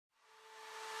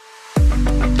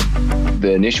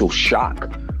The initial shock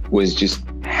was just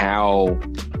how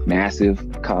massive,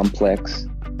 complex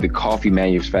the coffee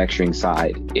manufacturing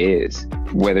side is.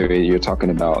 Whether you're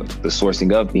talking about the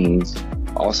sourcing of beans,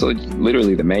 also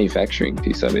literally the manufacturing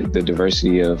piece of it, the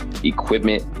diversity of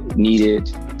equipment needed,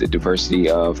 the diversity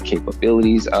of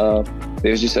capabilities of.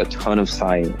 There's just a ton of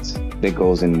science that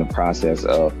goes in the process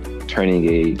of turning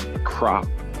a crop,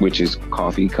 which is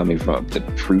coffee coming from the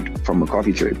fruit from a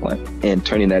coffee tree plant, and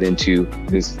turning that into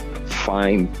this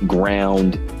fine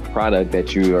ground product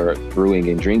that you are brewing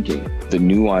and drinking. The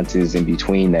nuances in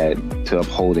between that to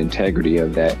uphold integrity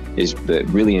of that is the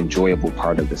really enjoyable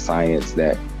part of the science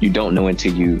that you don't know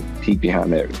until you peek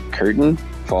behind that curtain,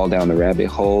 fall down the rabbit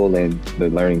hole, and the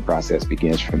learning process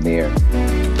begins from there.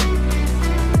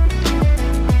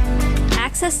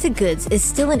 Access to goods is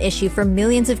still an issue for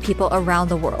millions of people around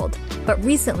the world, but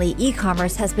recently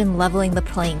e-commerce has been leveling the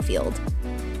playing field.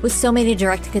 With so many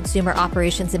direct-to-consumer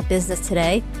operations in business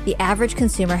today, the average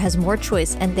consumer has more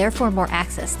choice and therefore more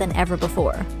access than ever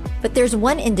before. But there's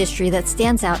one industry that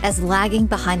stands out as lagging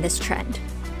behind this trend: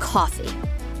 coffee.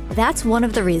 That's one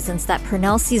of the reasons that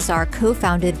Pernell Cezar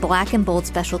co-founded BLK Bold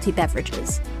Specialty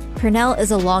Beverages. Pernell is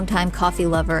a longtime coffee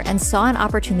lover and saw an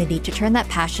opportunity to turn that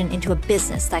passion into a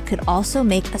business that could also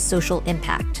make a social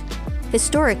impact.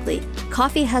 Historically,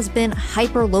 coffee has been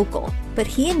hyperlocal, but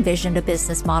he envisioned a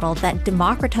business model that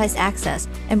democratized access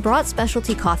and brought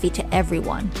specialty coffee to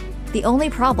everyone. The only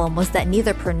problem was that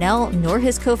neither Pernell nor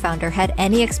his co-founder had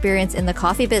any experience in the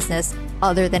coffee business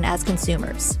other than as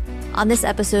consumers. On this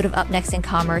episode of Up Next in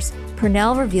Commerce,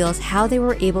 Pernell reveals how they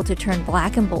were able to turn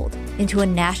BLK Bold into a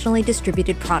nationally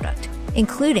distributed product,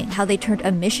 including how they turned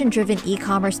a mission-driven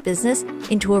e-commerce business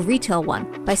into a retail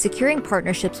one by securing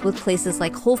partnerships with places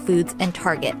like Whole Foods and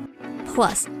Target.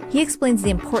 Plus, he explains the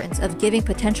importance of giving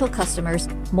potential customers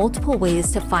multiple ways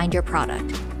to find your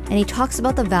product. And he talks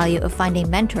about the value of finding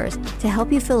mentors to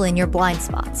help you fill in your blind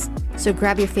spots. So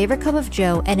grab your favorite cup of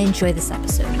joe and enjoy this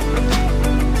episode.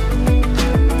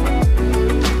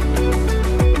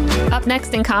 Up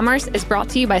Next in Commerce is brought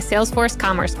to you by Salesforce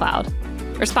Commerce Cloud.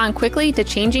 Respond quickly to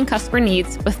changing customer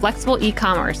needs with flexible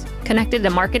e-commerce connected to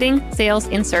marketing, sales,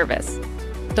 and service.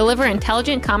 Deliver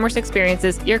intelligent commerce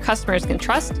experiences your customers can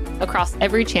trust across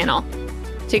every channel.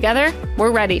 Together,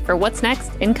 we're ready for what's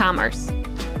next in commerce.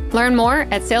 Learn more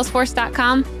at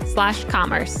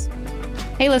salesforce.com/commerce.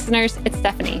 Hey listeners, it's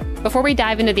Stephanie. Before we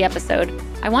dive into the episode,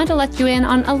 I want to let you in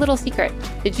on a little secret.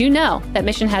 Did you know that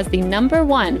Mission has the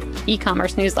 #1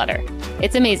 e-commerce newsletter?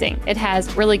 It's amazing. It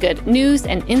has really good news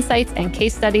and insights and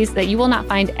case studies that you will not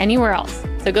find anywhere else.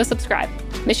 So go subscribe.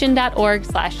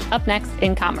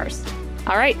 mission.org/upnextincommerce.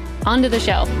 All right, on to the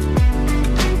show.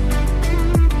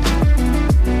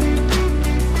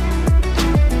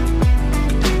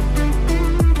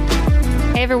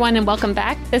 Hey everyone, and welcome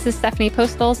back. This is Stephanie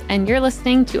Postles, and you're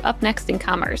listening to Up Next in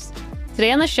Commerce.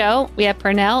 Today on the show, we have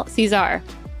Pernell Cezar.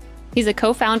 He's a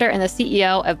co-founder and the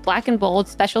CEO of BLK Bold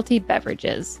Specialty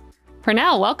Beverages.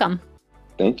 Pernell, welcome.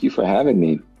 Thank you for having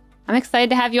me. I'm excited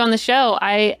to have you on the show.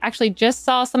 I actually just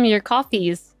saw some of your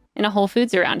coffees in a Whole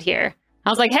Foods around here.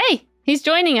 I was like, hey, he's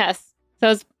joining us.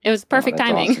 So it was perfect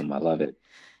timing. Awesome. I love it.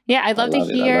 Yeah, I'd love to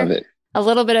hear a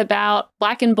little bit about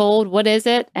BLK Bold. What is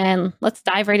it? And let's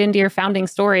dive right into your founding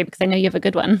story because I know you have a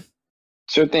good one.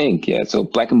 Sure thing. Yeah. So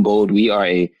BLK Bold, we are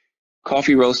a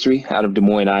coffee roastery out of Des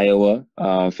Moines, Iowa,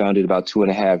 founded about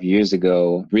 2.5 years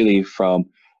ago, really from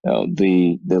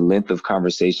the length of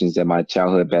conversations that my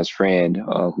childhood best friend,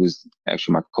 who's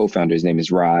actually my co-founder, his name is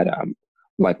Rod, I'm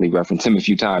likely referenced him a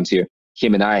few times here,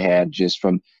 him and I had just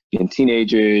from being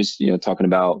teenagers, talking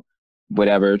about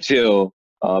whatever, till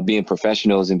being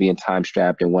professionals and being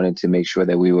time-strapped and wanting to make sure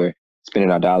that we were spending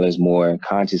our dollars more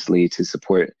consciously to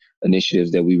support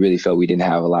initiatives that we really felt we didn't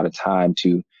have a lot of time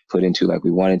to put into like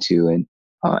we wanted to. And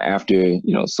after,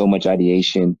 so much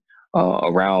ideation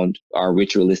around our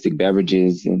ritualistic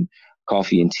beverages and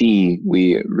coffee and tea,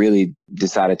 we really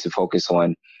decided to focus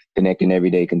on connecting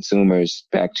everyday consumers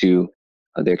back to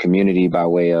their community by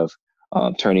way of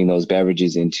turning those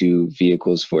beverages into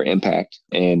vehicles for impact,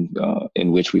 and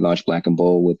in which we launched BLK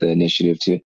Bold with the initiative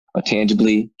to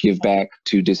tangibly give back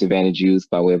to disadvantaged youth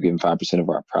by way of giving 5% of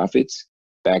our profits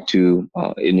back to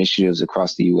initiatives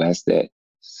across the U.S. that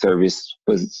service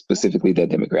specifically that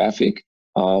demographic,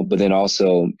 but then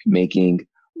also making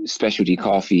specialty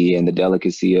coffee and the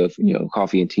delicacy of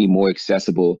coffee and tea more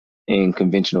accessible in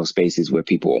conventional spaces where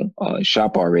people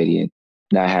shop already, and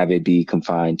not have it be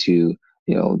confined to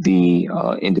the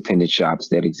independent shops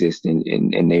that exist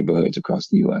in neighborhoods across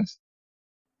the U.S.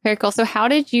 Very cool. So how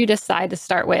did you decide to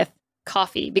start with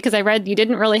coffee? Because I read you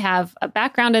didn't really have a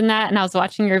background in that, and I was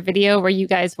watching your video where you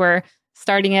guys were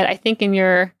starting it, I think, in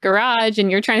your garage, and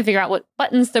you're trying to figure out what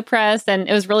buttons to press. And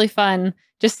it was really fun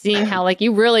just seeing how like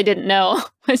you really didn't know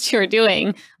what you were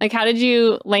doing. Like, how did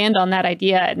you land on that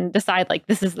idea and decide like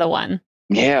this is the one?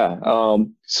 Yeah.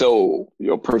 So,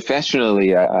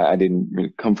 professionally, I didn't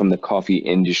really come from the coffee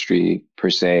industry per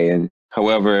se. And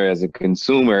however, as a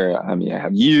consumer, I mean, I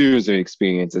have years of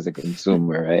experience as a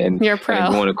consumer, right? And You're a pro.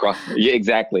 going across, yeah,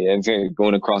 exactly. And so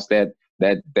going across that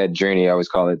journey, I always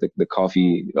call it the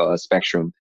coffee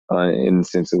spectrum, in the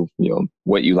sense of,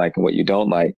 what you like and what you don't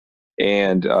like.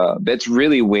 And that's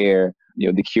really where,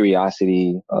 the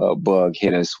curiosity bug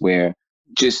hit us, where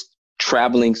just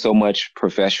traveling so much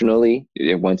professionally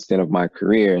at one stint of my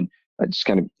career, and I just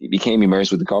kind of became immersed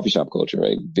with the coffee shop culture,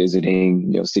 right?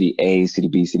 Visiting, city A, city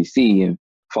B, city C, and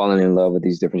falling in love with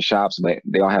these different shops, but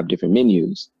they all have different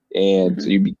menus. And so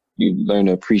you learn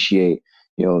to appreciate,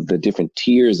 the different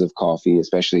tiers of coffee,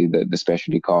 especially the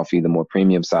specialty coffee, the more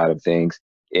premium side of things,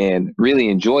 and really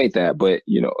enjoyed that. But,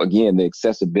 again, the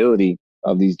accessibility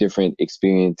of these different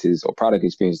experiences or product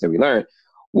experiences that we learned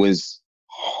was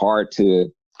hard to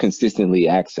consistently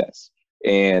access.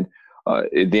 And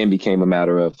it then became a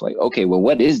matter of like, okay, well,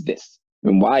 what is this?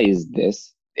 And why is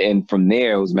this? And from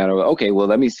there, it was a matter of, okay, well,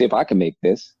 let me see if I can make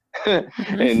this.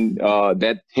 And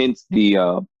that hence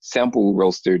the sample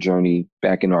roaster journey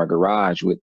back in our garage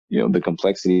with, the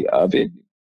complexity of it,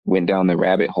 went down the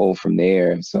rabbit hole from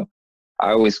there. So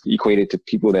I always equate it to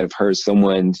people that have heard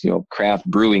someone's, craft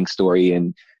brewing story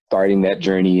and starting that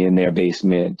journey in their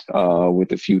basement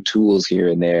with a few tools here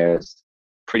and there. It's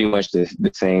pretty much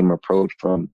the same approach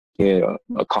from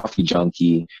a coffee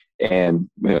junkie and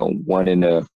wanting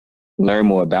to learn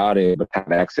more about it, but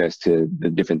have access to the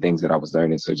different things that I was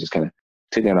learning. So just kind of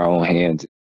took it in our own hands.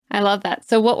 I love that.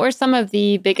 So what were some of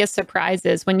the biggest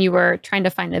surprises when you were trying to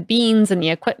find the beans and the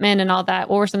equipment and all that?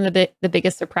 What were some of the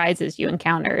biggest surprises you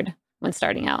encountered when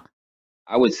starting out?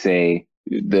 I would say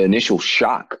the initial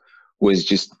shock was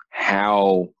just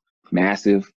how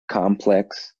massive,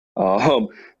 complex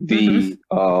the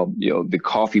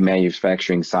coffee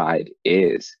manufacturing side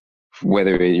is.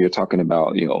 Whether you're talking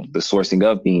about, the sourcing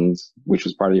of beans, which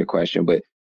was part of your question, but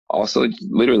also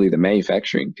literally the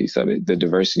manufacturing piece of it, the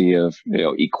diversity of,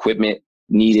 equipment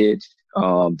needed,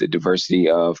 the diversity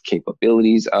of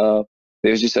capabilities of,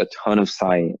 there's just a ton of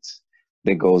science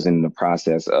that goes in the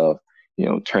process of,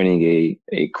 turning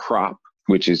a crop,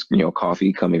 which is,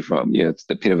 coffee coming from, it's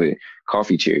the pit of a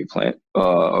coffee cherry plant,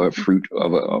 or fruit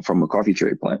from a coffee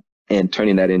cherry plant, and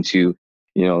turning that into,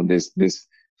 this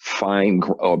fine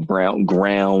brown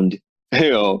ground,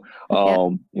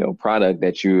 product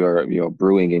that you are,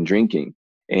 brewing and drinking,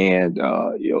 and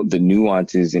the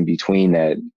nuances in between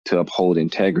that to uphold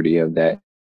integrity of that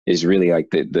is really like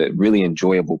the really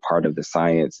enjoyable part of the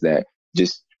science that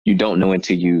just you don't know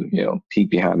until you peek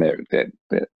behind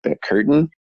that curtain,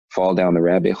 fall down the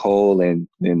rabbit hole, and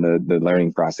then the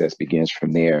learning process begins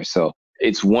from there. So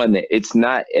it's one that it's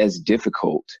not as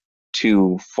difficult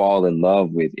to fall in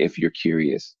love with if you're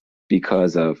curious,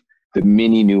 because of the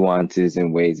many nuances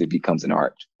and ways it becomes an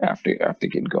art after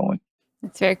getting going.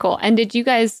 That's very cool. And did you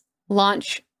guys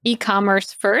launch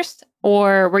e-commerce first,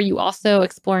 or were you also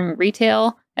exploring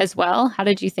retail as well? How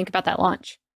did you think about that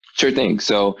launch? Sure thing.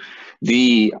 So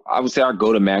I would say our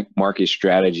go-to-market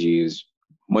strategy is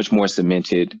much more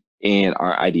cemented in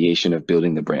our ideation of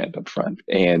building the brand up front.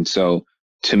 And so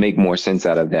to make more sense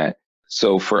out of that,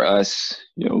 so for us,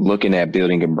 looking at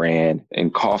building a brand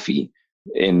in coffee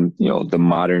in, the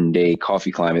modern day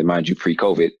coffee climate, mind you,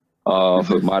 pre-COVID,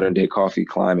 modern day coffee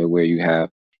climate where you have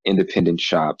independent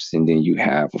shops, and then you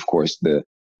have, of course, the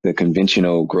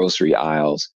conventional grocery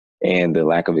aisles and the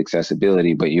lack of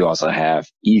accessibility, but you also have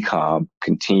e-com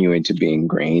continuing to be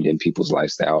ingrained in people's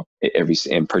lifestyle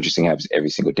and purchasing habits every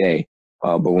single day.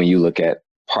 But when you look at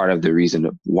part of the reason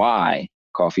of why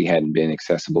coffee hadn't been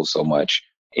accessible so much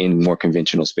in more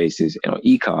conventional spaces and on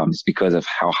e-com is because of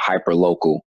how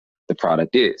hyperlocal the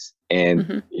product is,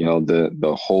 and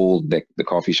the hold that the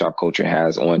coffee shop culture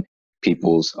has on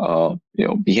people's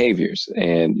behaviors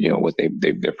and what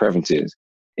their preferences.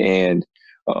 And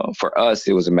for us,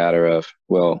 it was a matter of,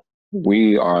 well,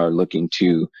 we are looking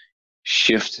to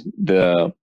shift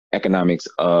the economics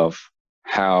of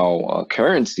how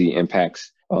currency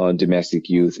impacts domestic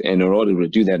youth. And in order to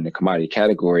do that in the commodity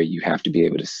category, you have to be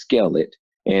able to scale it.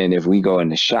 And if we go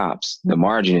into shops, the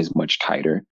margin is much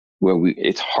tighter, where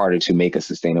it's harder to make a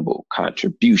sustainable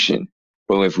contribution.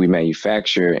 But if we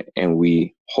manufacture and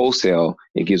we wholesale,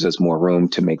 it gives us more room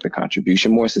to make the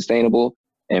contribution more sustainable.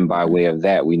 And by way of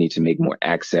that, we need to make more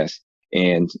access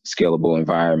and scalable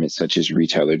environments such as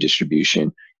retailer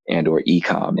distribution and or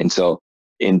e-com. And so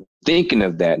in thinking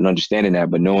of that and understanding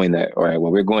that, but knowing that, all right,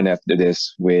 well, we're going after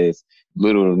this with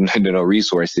little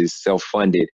resources,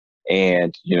 self-funded,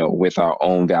 and with our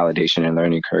own validation and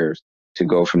learning curves to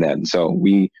go from that. And so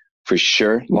we for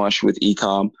sure launched with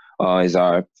ecom as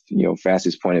our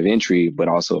fastest point of entry, but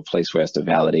also a place for us to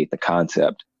validate the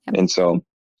concept. Yep. And so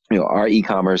our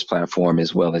e-commerce platform,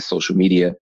 as well as social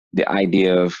media, the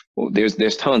idea of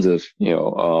there's tons of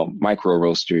micro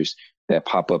roasters that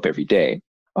pop up every day.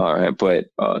 But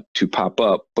to pop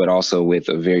up, but also with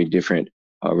a very different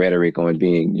rhetoric on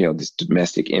being, this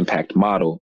domestic impact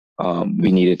model,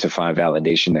 we needed to find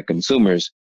validation that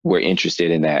consumers were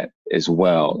interested in that as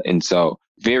well. And so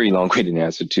very long-winded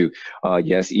answer to,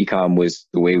 yes, ecom was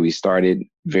the way we started,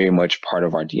 very much part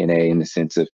of our DNA in the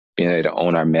sense of being able to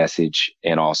own our message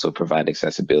and also provide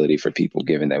accessibility for people,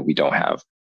 given that we don't have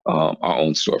our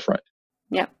own storefront.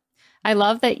 Yep. I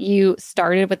love that you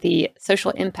started with the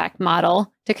social impact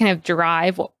model to kind of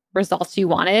drive what results you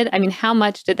wanted. I mean, how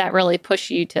much did that really push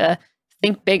you to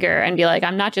think bigger and be like,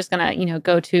 I'm not just going to,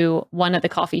 go to one of the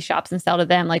coffee shops and sell to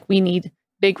them. Like, we need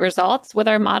big results with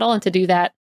our model. And to do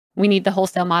that, we need the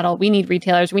wholesale model. We need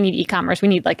retailers. We need e-commerce. We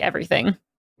need like everything.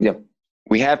 Yep.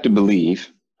 We have to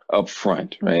believe up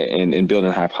front, right? And build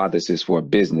a hypothesis for a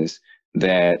business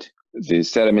that the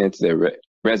sentiments that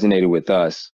resonated with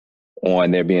us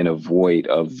on there being a void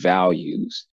of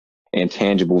values and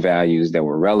tangible values that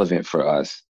were relevant for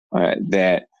us,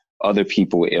 that other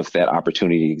people, if that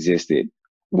opportunity existed,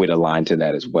 would align to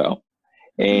that as well.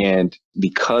 And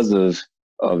because of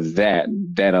that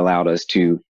allowed us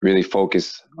to really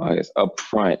focus, up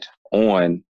front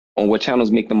on what channels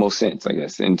make the most sense, I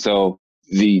guess. And so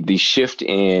the shift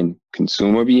in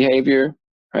consumer behavior,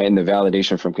 right, and the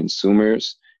validation from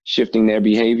consumers shifting their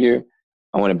behavior,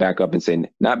 I want to back up and say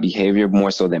not behavior,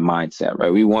 more so than mindset,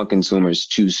 right? We want consumers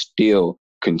to still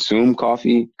consume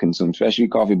coffee, consume specialty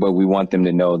coffee, but we want them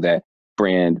to know that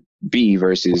brand B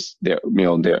versus their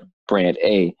brand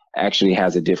A actually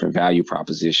has a different value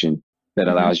proposition that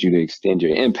allows you to extend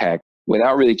your impact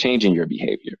without really changing your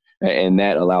behavior. And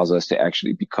that allows us to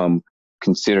actually become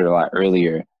considered a lot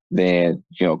earlier than,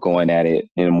 going at it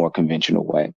in a more conventional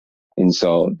way. And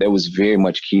so that was very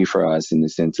much key for us in the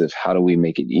sense of how do we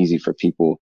make it easy for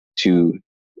people to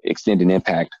extend an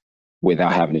impact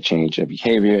without having to change their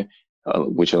behavior,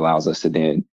 which allows us to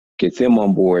then get them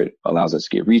on board, allows us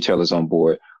to get retailers on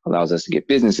board, allows us to get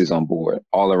businesses on board,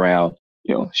 all around,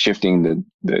 shifting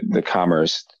the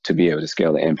commerce to be able to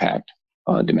scale the impact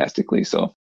domestically.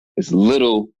 So it's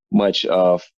much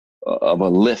of a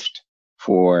lift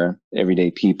for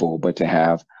everyday people, but to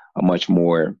have a much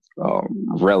more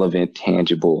relevant,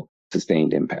 tangible,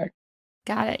 sustained impact.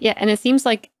 Got it. Yeah. And it seems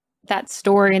like that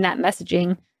story and that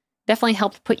messaging definitely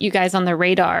helped put you guys on the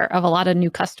radar of a lot of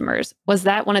new customers. Was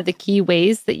that one of the key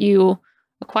ways that you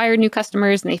acquired new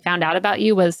customers and they found out about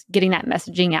you, was getting that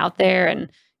messaging out there and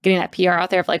getting that PR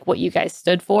out there of like what you guys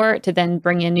stood for to then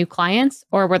bring in new clients?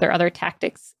 Or were there other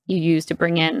tactics you used to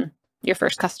bring in your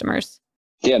first customers?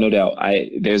 Yeah, no doubt.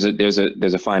 There's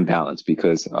a fine balance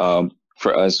because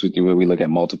for us, we look at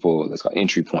multiple, let's call it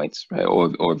entry points, right,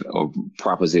 or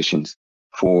propositions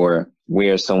for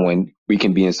where we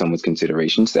can be in someone's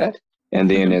consideration set. And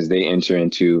then as they enter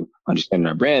into understanding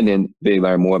our brand, and they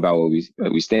learn more about what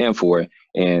we stand for.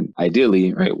 And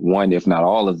ideally, right, one, if not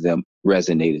all of them,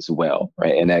 resonate as well,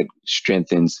 right? And that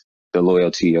strengthens the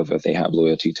loyalty of if they have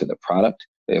loyalty to the product,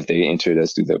 if they entered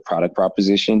us through the product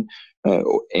proposition,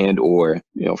 and or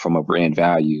from a brand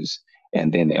values,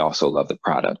 and then they also love the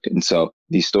product. And so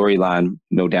the storyline,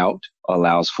 no doubt,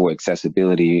 allows for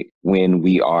accessibility when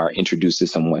we are introduced to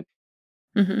someone.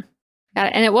 Mm-hmm. Got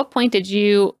it. And at what point did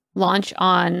you launch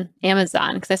on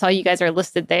Amazon? Because I saw you guys are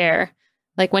listed there.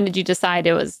 Like, when did you decide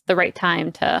it was the right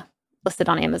time to list it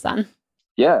on Amazon?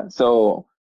 Yeah, so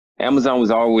Amazon was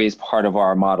always part of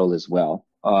our model as well.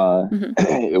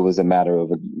 It was a matter of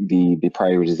the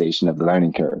prioritization of the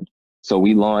learning curve. So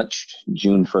we launched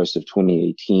June 1st of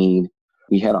 2018.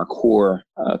 We had our core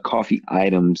coffee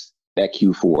items that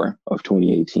Q4 of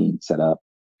 2018 set up.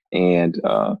 And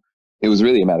it was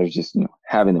really a matter of just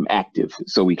having them active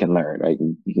so we can learn, right?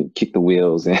 And you can kick the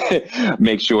wheels and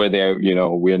make sure that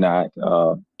we're not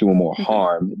doing more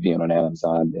harm being on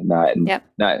Amazon and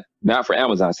not for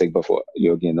Amazon's sake, but for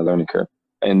again the learning curve.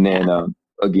 And then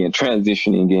again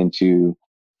transitioning into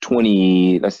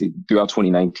throughout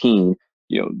 2019,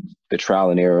 the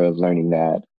trial and error of learning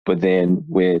that. But then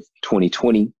with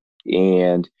 2020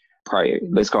 and prior,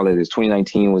 let's call it as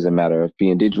 2019 was a matter of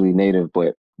being digitally native,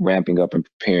 but ramping up and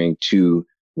preparing to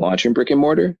launch in brick and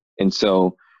mortar. And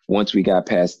so once we got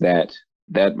past that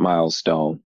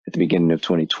milestone at the beginning of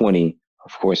 2020,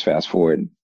 of course, fast forward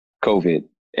COVID,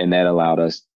 and that allowed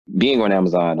us, being on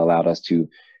Amazon allowed us to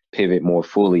pivot more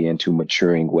fully into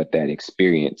maturing what that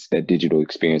experience, that digital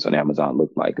experience on Amazon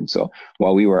looked like. And so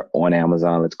while we were on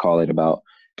Amazon, let's call it about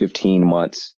 15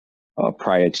 months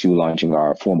prior to launching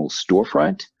our formal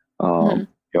storefront,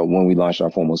 when we launched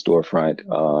our formal storefront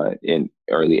in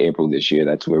early April this year,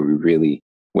 that's where we really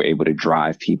were able to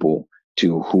drive people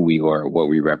to who we were, what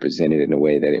we represented, in a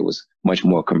way that it was much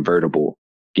more convertible,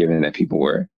 given that people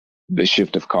were, the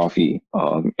shift of coffee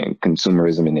and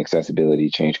consumerism and accessibility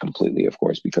changed completely, of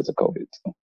course, because of COVID.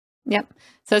 So. Yep.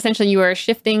 So essentially you were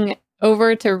shifting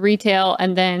over to retail,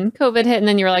 and then COVID hit, and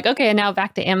then you were like, okay, and now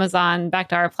back to Amazon, back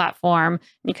to our platform.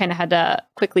 And you kind of had to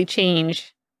quickly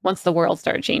change once the world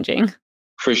started changing.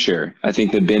 For sure. I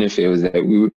think the benefit was that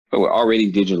we were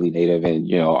already digitally native,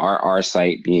 and, our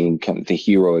site being kind of the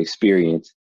hero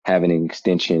experience, having an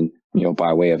extension,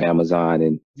 by way of Amazon,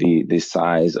 and the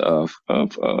size of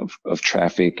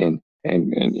traffic and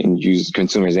users,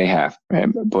 consumers they have. Right?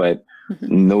 But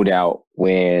no doubt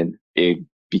when it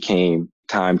became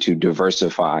time to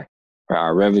diversify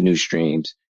our revenue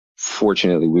streams,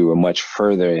 fortunately, we were much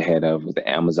further ahead of what the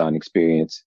Amazon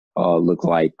experience looked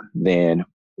like than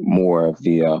more of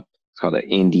the it's called the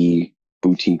indie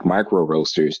boutique micro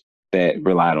roasters that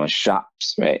relied on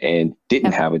shops, right, and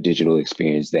didn't have a digital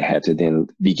experience. They had to then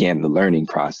begin the learning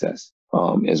process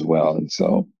as well. And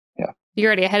so, yeah, you're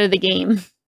already ahead of the game.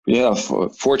 Yeah,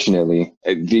 fortunately,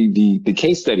 the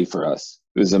case study for us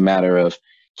was a matter of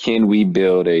can we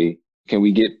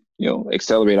get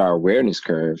accelerate our awareness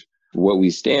curve, what we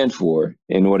stand for,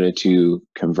 in order to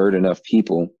convert enough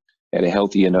people at a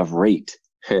healthy enough rate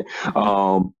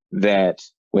that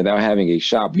without having a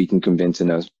shop, we can convince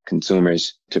enough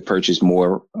consumers to purchase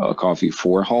more coffee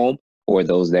for home, or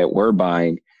those that were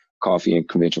buying coffee in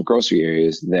conventional grocery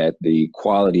areas, that the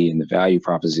quality and the value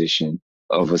proposition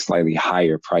of a slightly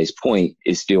higher price point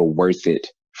is still worth it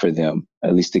for them,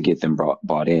 at least to get them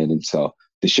bought in. And so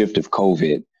the shift of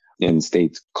COVID and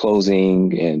states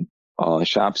closing and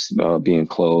shops being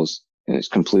closed, and it's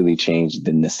completely changed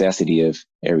the necessity of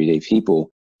everyday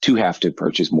people to have to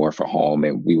purchase more for home.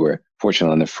 And we were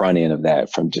fortunate on the front end of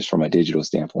that from a digital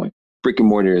standpoint. Brick and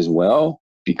mortar as well,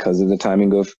 because of the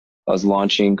timing of us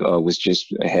launching, was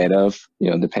just ahead of,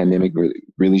 the pandemic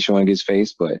really showing its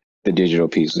face. But the digital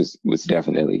piece was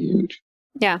definitely huge.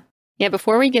 Yeah. Yeah.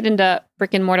 Before we get into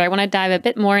brick and mortar, I want to dive a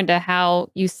bit more into how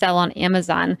you sell on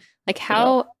Amazon. Like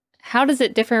how does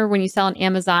it differ when you sell on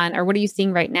Amazon, or what are you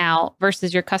seeing right now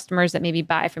versus your customers that maybe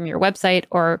buy from your website,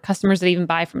 or customers that even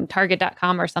buy from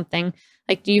Target.com or something?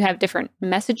 Like, do you have different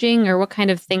messaging, or what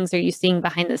kind of things are you seeing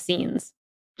behind the scenes?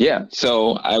 Yeah.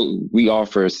 So we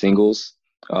offer singles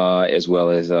as well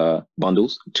as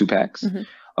bundles, 2-packs.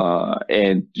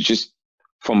 And just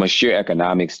from a sheer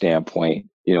economic standpoint,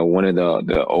 one of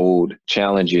the old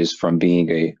challenges from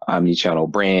being a omni-channel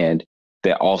brand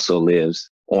that also lives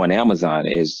on Amazon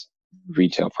is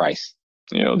retail price,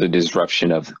 the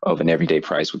disruption of an everyday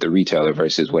price with the retailer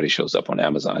versus what it shows up on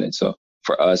Amazon. And so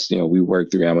for us, we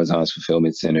work through Amazon's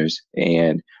fulfillment centers,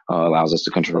 and allows us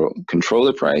to control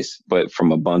the price. But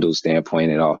from a bundle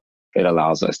standpoint, it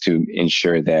allows us to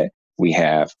ensure that we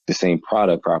have the same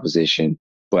product proposition,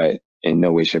 but in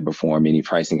no way, shape, or form any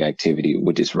pricing activity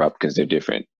would disrupt, because they're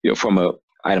different, from a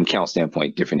item count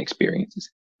standpoint, different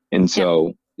experiences. And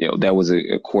so, that was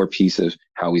a core piece of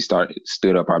how we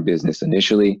stood up our business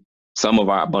initially. Some of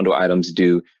our bundle items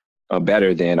do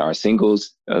better than our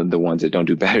singles. The ones that don't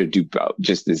do better do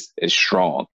just as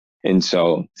strong. And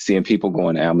so seeing people go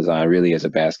on Amazon really as a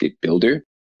basket builder,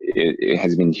 it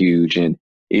has been huge. And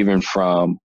even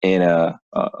from in a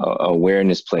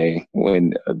awareness play,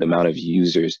 when the amount of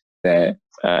users that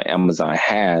Amazon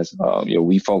has,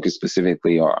 we focus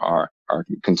specifically our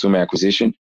consumer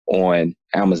acquisition on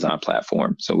Amazon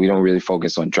platform. So we don't really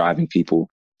focus on driving people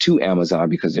to Amazon,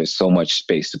 because there's so much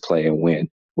space to play and win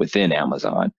within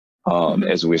Amazon,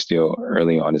 as we're still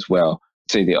early on as well.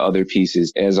 So the other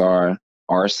pieces, as our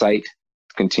site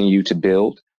continue to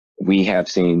build, we have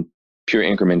seen pure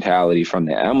incrementality from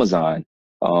the Amazon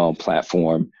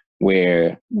platform,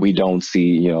 where we don't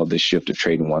see, the shift of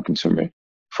trading one consumer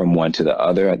from one to the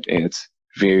other. And it's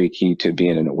very key to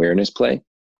being an awareness play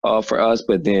for us.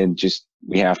 But then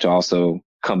we have to also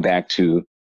come back to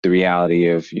the reality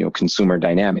of, consumer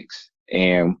dynamics,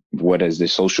 and what does the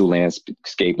social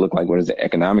landscape look like? What does the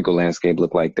economical landscape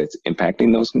look like that's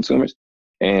impacting those consumers?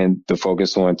 And the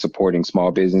focus on supporting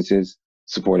small businesses,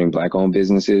 supporting Black-owned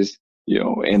businesses,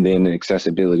 and then the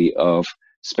accessibility of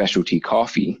specialty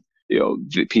coffee.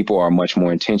 The people are much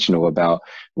more intentional about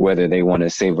whether they want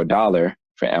to save $1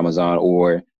 for Amazon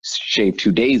or shave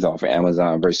 2 days off of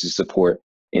Amazon versus support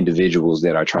individuals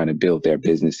that are trying to build their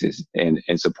businesses and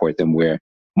support them where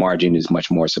margin is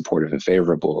much more supportive and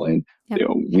favorable. And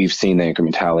we've seen the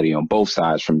incrementality on both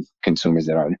sides from consumers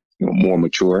that are more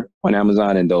mature on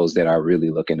Amazon and those that are really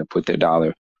looking to put their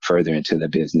dollar further into the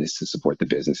business to support the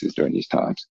businesses during these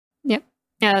times. Yep.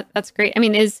 Yeah, that's great. I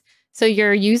mean, so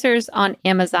your users on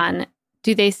Amazon,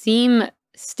 do they seem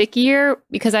stickier?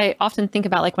 Because I often think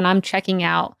about like when I'm checking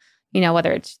out,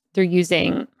 whether it's through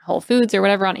using Whole Foods or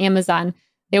whatever on Amazon,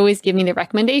 they always give me the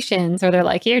recommendations or they're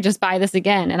like, here, just buy this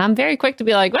again. And I'm very quick to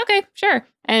be like, okay, sure.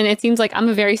 And it seems like I'm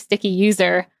a very sticky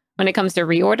user when it comes to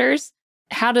reorders.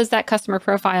 How does that customer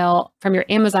profile from your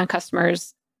Amazon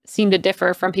customers seem to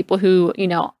differ from people who,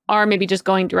 are maybe just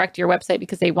going direct to your website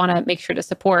because they want to make sure to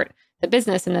support the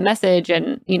business and the message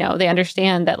and, they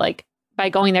understand that like by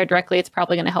going there directly, it's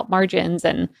probably going to help margins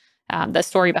and the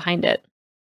story behind it?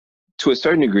 To a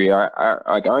certain degree,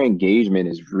 our engagement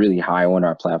is really high on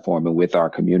our platform and with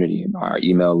our community and our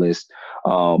email list,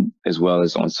 as well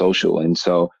as on social. And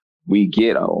so we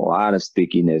get a lot of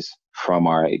stickiness from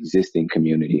our existing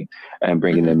community and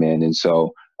bringing them in. And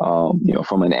so,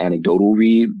 from an anecdotal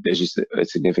read, there's just a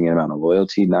significant amount of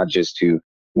loyalty, not just to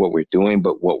what we're doing,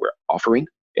 but what we're offering.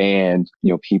 And,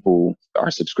 our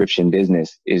subscription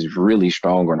business is really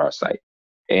strong on our site.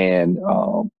 And,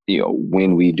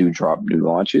 when we do drop new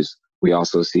launches, we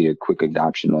also see a quick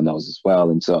adoption on those as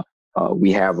well. And so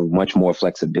we have much more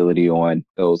flexibility on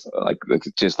those, like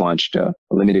just launched a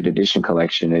limited edition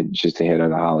collection and just ahead of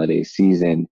the holiday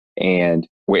season. And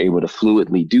we're able to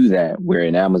fluidly do that, where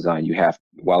in Amazon,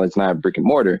 while it's not brick and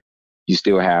mortar, you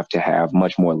still have to have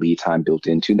much more lead time built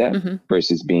into that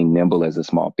versus being nimble as a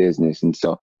small business. And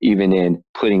so even in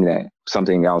putting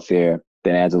something out there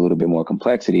that adds a little bit more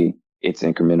complexity, it's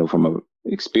incremental from an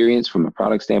experience, from a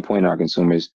product standpoint. Our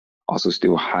consumers also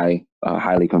still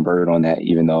highly convert on that,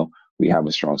 even though we have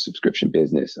a strong subscription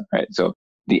business, right? So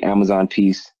the Amazon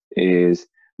piece is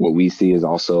what we see is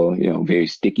also, very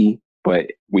sticky, but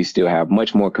we still have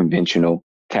much more conventional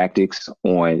tactics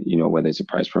on, whether it's a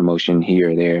price promotion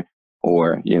here or there,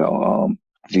 or,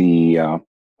 the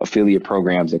affiliate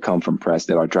programs that come from press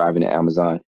that are driving to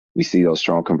Amazon. We see those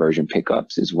strong conversion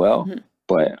pickups as well.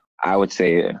 But I would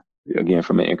say, again,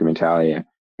 from an incrementality,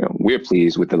 we're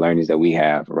pleased with the learnings that we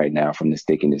have right now from the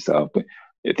stickiness of. But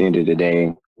at the end of the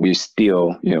day, we're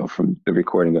still, from the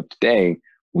recording of today,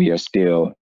 we are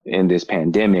still in this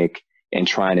pandemic and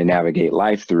trying to navigate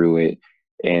life through it.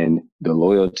 And the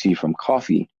loyalty from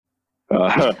coffee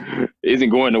isn't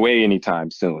going away anytime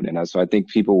soon. And so I think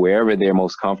people, wherever they're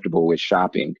most comfortable with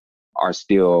shopping, are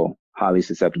still highly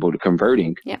susceptible to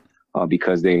converting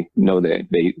because they know that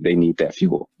they need that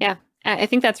fuel. Yeah, I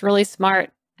think that's really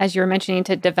smart, as you were mentioning,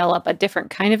 to develop a different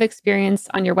kind of experience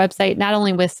on your website, not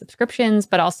only with subscriptions,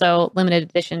 but also limited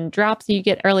edition drops you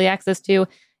get early access to,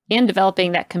 and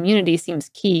developing that community seems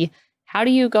key. How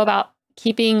do you go about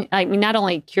keeping, not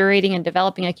only curating and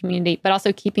developing a community, but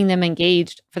also keeping them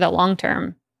engaged for the long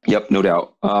term? Yep, no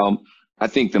doubt. I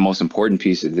think the most important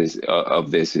piece of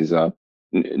this is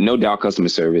no doubt customer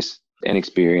service and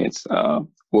experience.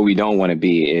 What we don't want to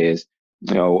be is,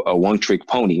 a one-trick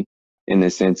pony in the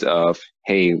sense of,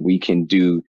 hey, we can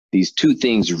do these two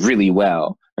things really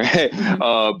well,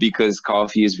 right? Because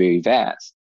coffee is very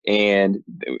vast. And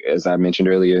as I mentioned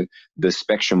earlier, the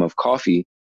spectrum of coffee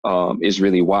is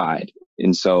really wide.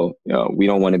 And so we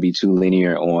don't want to be too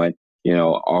linear on,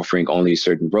 offering only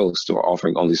certain roasts or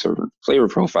offering only certain flavor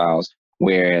profiles.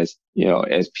 Whereas,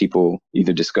 as people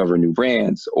either discover new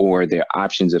brands or their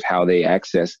options of how they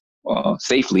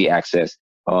safely access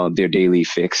their daily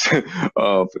fix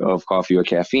of coffee or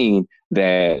caffeine,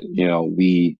 that,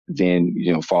 we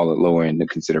then, fall lower in the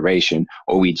consideration,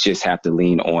 or we just have to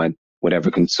lean on whatever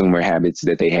consumer habits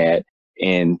that they had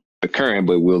in the current,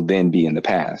 but will then be in the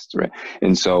past, right?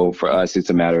 And so for us,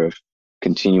 it's a matter of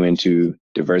continuing to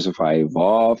diversify,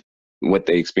 evolve what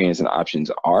the experience and options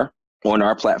are on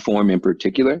our platform in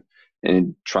particular,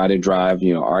 and try to drive,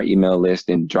 our email list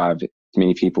and drive as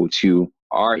many people to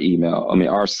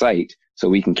our site, so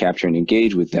we can capture and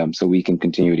engage with them, so we can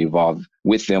continue to evolve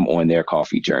with them on their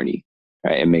coffee journey,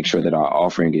 right? And make sure that our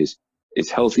offering is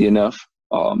healthy enough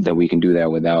that we can do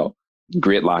that without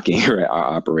gridlocking our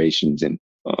operations and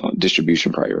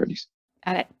distribution priorities.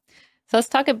 Got it. So let's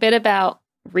talk a bit about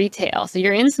retail. So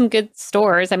you're in some good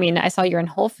stores. I saw you're in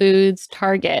Whole Foods,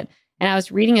 Target, and I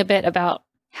was reading a bit about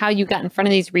how you got in front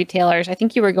of these retailers. I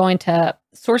think you were going to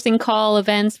sourcing call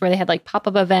events where they had like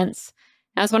pop-up events.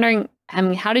 And I was wondering,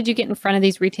 how did you get in front of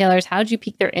these retailers? How did you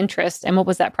pique their interest? And what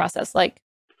was that process like?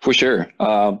 For sure.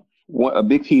 A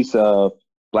big piece of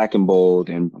Black and Bold,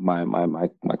 and my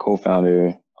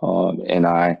co-founder and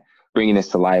I bringing this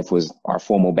to life was our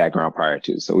formal background prior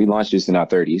to. So we launched this in our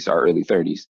early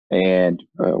 30s. And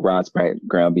Rod's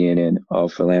background being in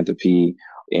philanthropy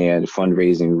and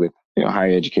fundraising with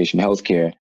higher education,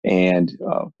 healthcare, and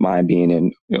mine being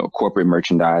in corporate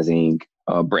merchandising,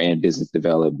 brand business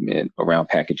development around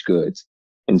packaged goods.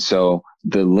 And so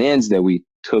the lens that we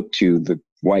took to the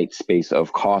white space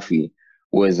of coffee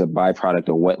was a byproduct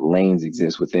of what lanes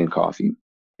exist within coffee.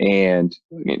 And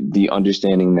the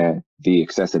understanding that the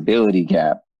accessibility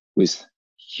gap was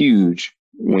huge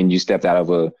when you stepped out of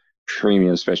a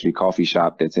premium specialty coffee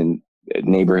shop that's in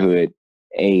neighborhood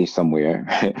A somewhere,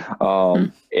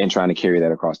 and trying to carry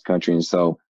that across the country. And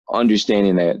so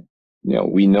understanding that,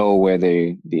 we know where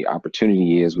the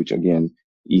opportunity is, which again,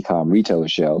 e-com retailer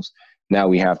shelves. Now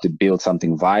we have to build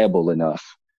something viable enough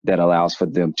that allows for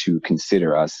them to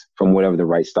consider us from whatever the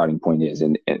right starting point is.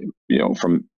 And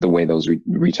from the way those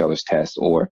retailers test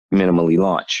or minimally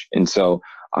launch. And so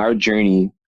our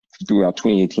journey throughout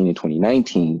 2018 and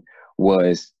 2019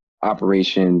 was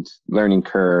operations, learning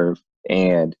curve,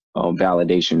 and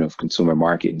validation of consumer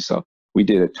market. And so we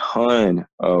did a ton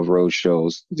of road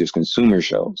shows, just consumer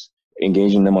shows,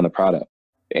 engaging them on the product.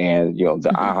 And,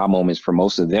 the aha moments for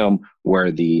most of them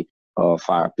were the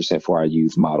 5% for our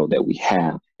youth model that we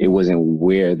have. It wasn't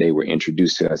where they were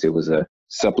introduced to us. It was a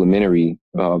supplementary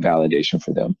validation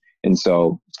for them. And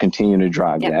so continuing to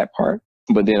drive that part,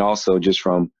 but then also just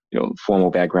from, formal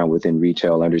background within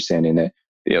retail, understanding that,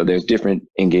 there's different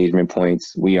engagement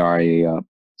points. We are a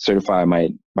certified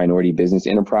minority business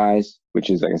enterprise,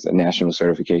 which is, I guess, a national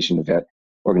certification of that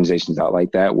organizations out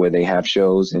like that, where they have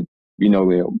shows. And,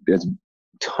 there's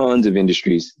tons of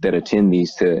industries that attend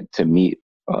these to meet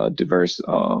diverse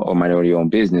or minority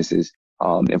owned businesses.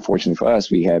 And fortunately for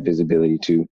us, we have visibility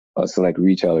to select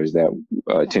retailers that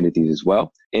attended these as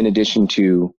well. In addition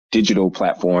to digital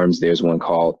platforms, there's one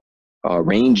called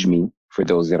Range Me, for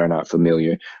those that are not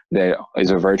familiar, that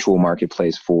is a virtual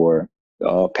marketplace for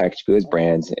packaged goods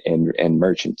brands and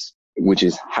merchants, which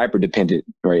is hyper dependent,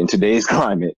 right, in today's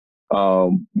climate,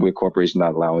 with corporations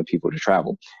not allowing people to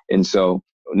travel. And so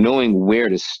knowing where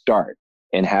to start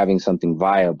and having something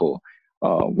viable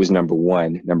was number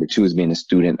one. Number two is being a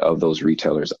student of those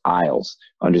retailers' aisles,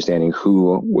 understanding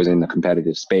who was in the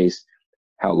competitive space,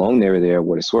 how long they were there,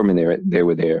 what assortment they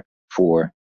were there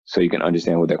for, so you can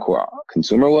understand what their core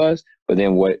consumer was, but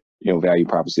then what value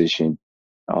proposition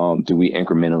do we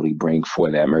incrementally bring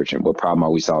for that merchant? What problem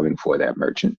are we solving for that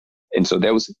merchant? And so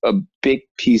that was a big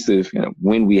piece of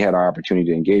when we had our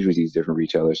opportunity to engage with these different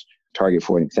retailers. Target,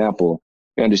 for an example,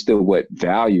 we understood what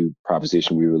value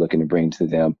proposition we were looking to bring to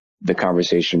them. The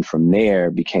conversation from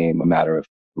there became a matter of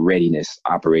readiness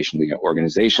operationally or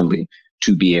organizationally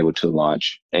to be able to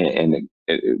launch and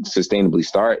sustainably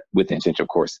start, with the intention, of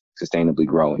course, sustainably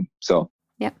growing. So,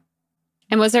 yeah.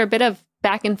 And was there a bit of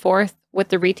back and forth with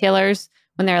the retailers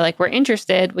when they're like, we're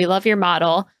interested, we love your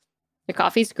model, the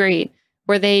coffee's great?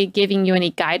 Were they giving you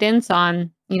any guidance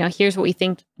on, here's what we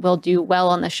think will do well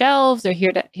on the shelves, or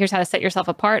here's how to set yourself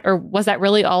apart? Or was that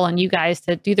really all on you guys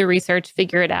to do the research,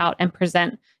 figure it out, and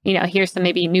present, here's some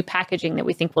maybe new packaging that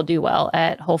we think will do well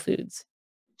at Whole Foods?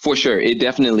 For sure. It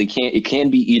definitely can. It can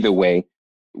be either way.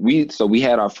 We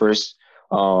had our first,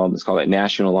 let's call it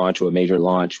national launch, or a major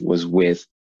launch, was with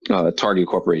Target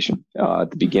Corporation at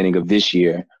the beginning of this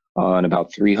year on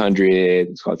about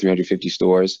 350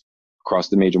 stores across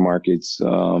the major markets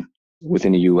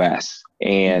within the U.S.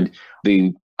 And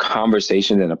the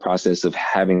conversation and the process of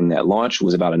having that launch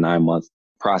was about a 9-month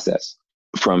process,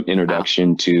 from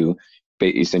introduction to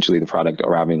essentially the product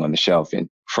arriving on the shelf. And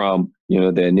from,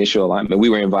 the initial alignment, we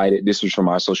were invited. This was from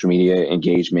our social media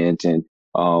engagement, and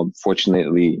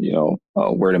fortunately,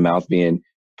 word of mouth being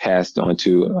passed on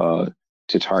to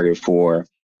Target for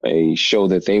a show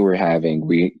that they were having.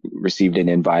 We received an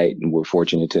invite, and we're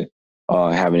fortunate to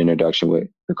have an introduction with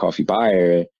the coffee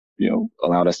buyer,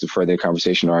 allowed us to further the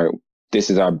conversation. All right, this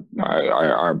is our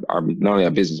not only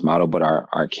our business model, but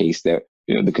our case that,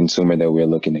 the consumer that we're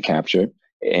looking to capture,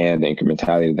 and the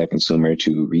incrementality of that consumer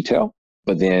to retail.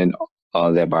 But then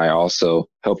that buyer also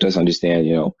helped us understand,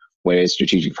 what his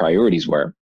strategic priorities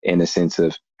were, in the sense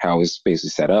of how his space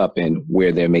is set up and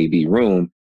where there may be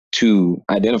room to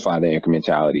identify the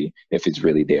incrementality if it's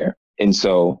really there. And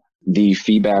so the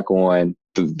feedback on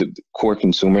the core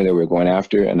consumer that we're going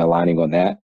after and aligning on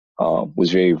that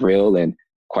was very real. And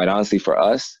quite honestly, for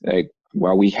us,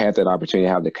 while we had that opportunity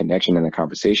to have the connection and the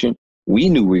conversation, we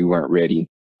knew we weren't ready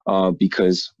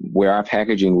because where our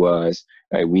packaging was,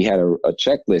 we had a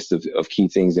checklist of key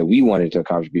things that we wanted to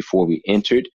accomplish before we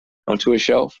entered onto a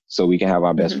shelf, so we can have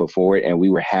our best foot forward. And we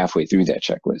were halfway through that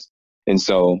checklist. And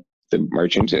so the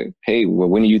merchant to, hey, well,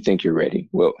 when do you think you're ready?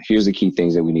 Well, here's the key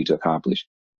things that we need to accomplish.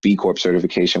 B Corp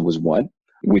certification was one,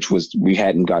 which was, we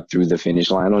hadn't got through the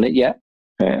finish line on it yet.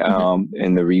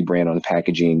 And the rebrand on the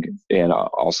packaging and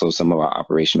also some of our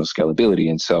operational scalability.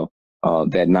 And so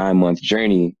that 9-month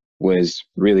journey was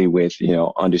really with,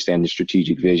 understanding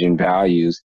strategic vision,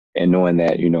 values, and knowing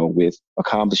that, with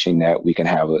accomplishing that, we can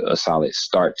have a solid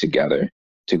start together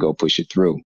to go push it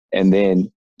through. And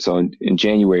then, so in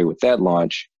January with that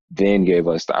launch, then gave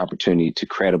us the opportunity to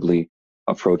credibly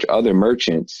approach other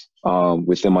merchants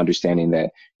with them understanding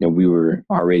that, we were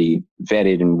already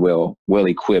vetted and well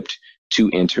equipped to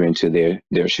enter into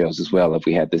their shelves as well if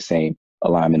we had the same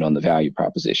alignment on the value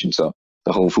proposition. So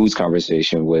the Whole Foods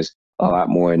conversation was a lot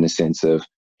more in the sense of,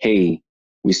 hey,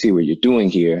 we see what you're doing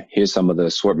here. Here's some of the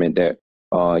assortment that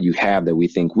you have that we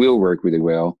think will work really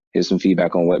well. Here's some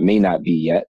feedback on what may not be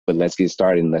yet, but let's get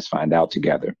started and let's find out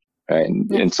together. Right?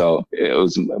 And so it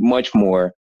was much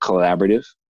more collaborative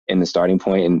in the starting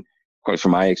point. And of course,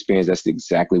 from my experience, that's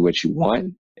exactly what you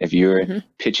want. If you're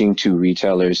pitching to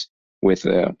retailers with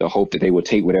the hope that they will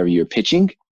take whatever you're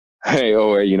pitching,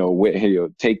 or,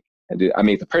 take, I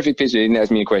made the perfect pitch, they didn't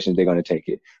ask me a question, they're going to take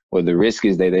it. Well, the risk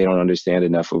is that they don't understand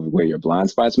enough of where your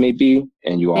blind spots may be,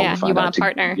 and you all will find out.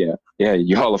 Partner.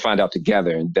 You all will find out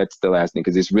together, and that's the last thing,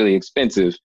 because it's really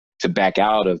expensive to back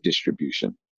out of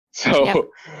distribution. So,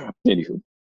 anywho.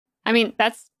 I mean,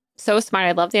 that's so smart.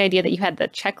 I love the idea that you had the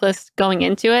checklist going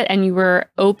into it, and you were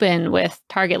open with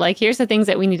Target. Like, here's the things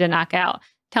that we need to knock out.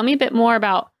 Tell me a bit more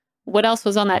about what else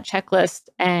was on that checklist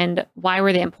and why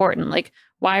were they important? Like,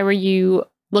 why were you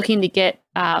looking to get,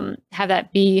 have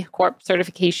that B Corp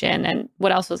certification, and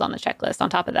what else was on the checklist on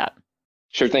top of that?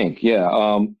 Sure thing.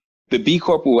 Yeah. The B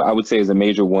Corp, I would say, is a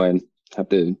major one. I have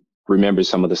to remember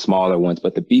some of the smaller ones,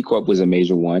 but the B Corp was a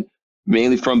major one,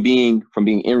 mainly from being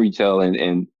in retail.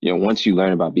 And once you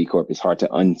learn about B Corp, it's hard to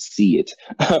unsee it.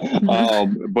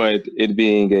 But it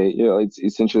being it's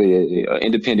essentially an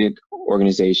independent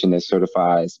organization that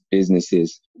certifies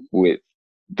businesses with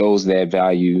those that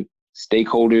value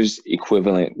stakeholders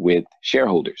equivalent with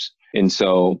shareholders. And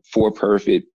so for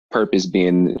purpose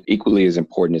being equally as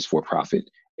important as for profit.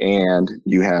 And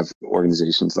you have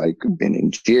organizations like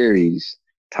Ben & Jerry's,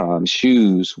 Tom's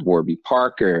Shoes, Warby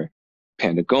Parker,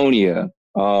 Patagonia,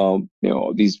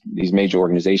 these major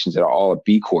organizations that are all a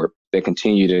B Corp that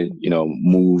continue to,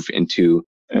 move into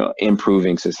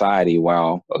improving society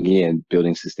while, again,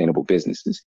 building sustainable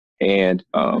businesses. And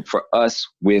for us,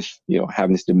 with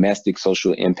having this domestic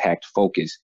social impact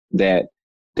focus, that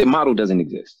the model doesn't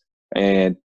exist.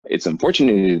 And it's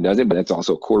unfortunate it doesn't, but that's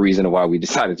also a core reason why we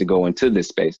decided to go into this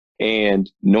space.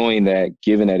 And knowing that,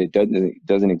 given that it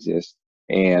doesn't exist,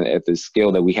 and at the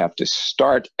scale that we have to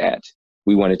start at,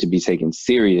 we want it to be taken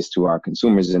serious to our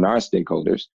consumers and our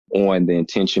stakeholders on the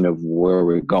intention of where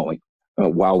we're going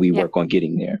while we work on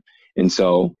getting there. And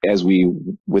so as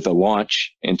with a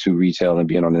launch into retail and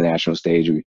being on the national stage,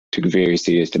 we took it very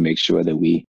serious to make sure that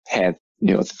we had,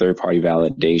 third-party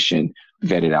validation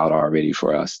vetted out already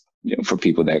for us, for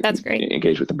people that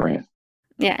engage with the brand.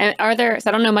 Yeah. And so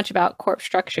I don't know much about corp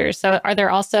structures. So are there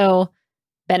also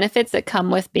benefits that come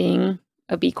with being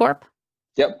a B Corp?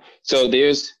 Yep. So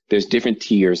there's different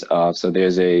tiers of, so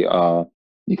there's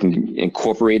you can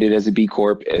incorporate it as a B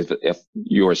Corp if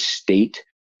your state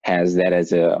has that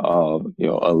as a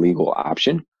legal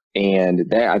option. And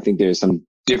that, I think there's some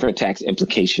different tax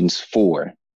implications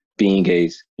for being a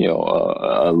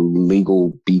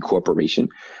legal B corporation.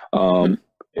 And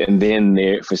then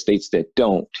for states that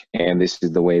don't, and this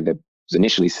is the way that was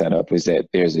initially set up, is that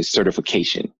there's a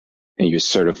certification, and you're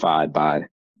certified by,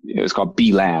 it's called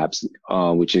B Labs,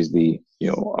 which is the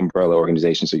umbrella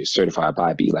organization. So you're certified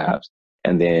by B Labs,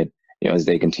 and then as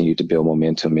they continue to build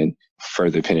momentum and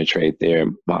further penetrate their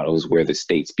models, where the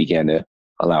states began to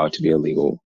allow it to be a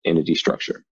legal entity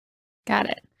structure. Got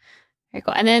it. Very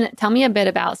cool. And then tell me a bit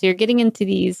about, so you're getting into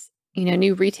these,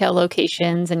 new retail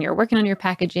locations, and you're working on your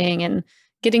packaging and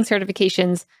getting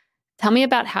certifications. Tell me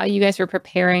about how you guys were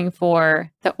preparing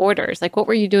for the orders. Like, what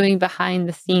were you doing behind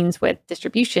the scenes with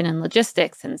distribution and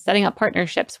logistics and setting up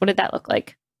partnerships? What did that look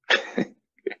like?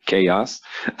 Chaos.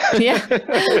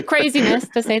 Yeah. Craziness,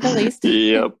 to say the least.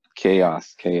 Yep.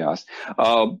 Chaos.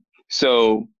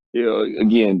 So,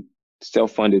 again,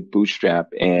 self-funded, bootstrap,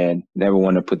 and never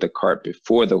want to put the cart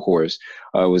before the horse.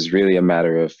 It was really a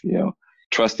matter of,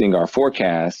 trusting our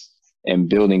forecasts and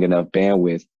building enough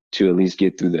bandwidth to at least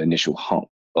get through the initial hump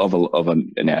of a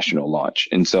national launch.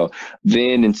 And so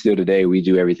then, and still today, we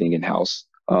do everything in-house.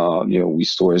 We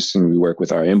source and we work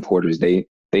with our importers. They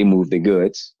move the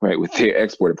goods, right, with their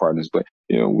exporter partners. But,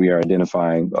 we are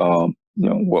identifying,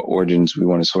 what origins we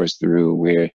want to source through.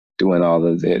 We're doing all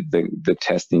of the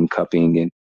testing, cupping,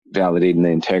 and validating the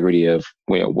integrity of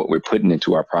what we're putting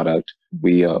into our product.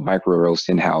 We micro roast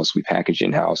in-house, we package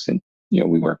in-house, and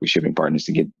we work with shipping partners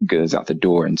to get goods out the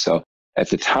door. And so at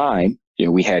the time,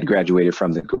 we had graduated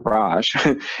from the garage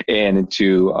and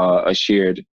into a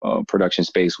shared production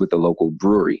space with the local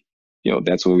brewery.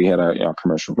 That's where we had our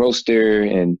commercial roaster,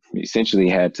 and we essentially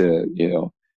had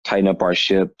to tighten up our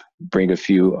ship, bring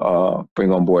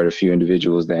on board a few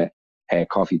individuals that had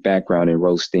coffee background in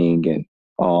roasting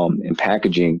and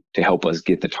packaging to help us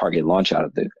get the target launch out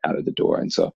of the door.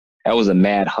 And so that was a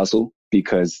mad hustle,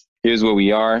 because here's where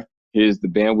we are. Here's the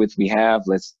bandwidth we have.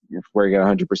 Let's work at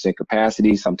 100%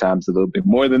 capacity, sometimes a little bit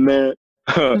more than that,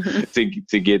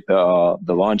 to get the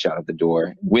launch out of the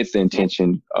door, with the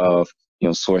intention of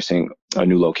sourcing a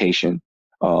new location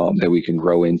that we can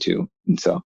grow into. And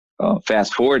so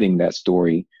fast forwarding that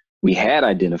story, we had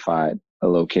identified a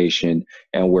location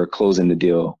and we're closing the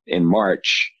deal in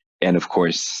March. And of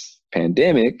course,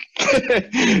 pandemic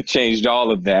changed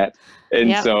all of that.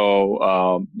 And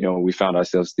so, we found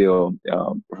ourselves still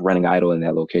running idle in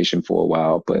that location for a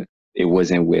while, but it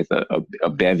wasn't with a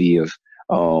bevy of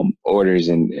orders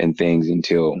and things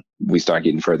until we start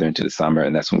getting further into the summer.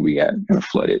 And that's when we got kind of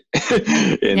flooded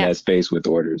in that space with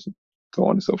orders, and so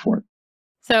on and so forth.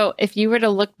 So if you were to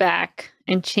look back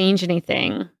and change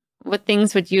anything, what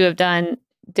things would you have done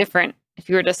different if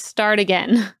you were to start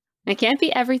again? It can't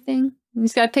be everything. You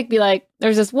just got to be like,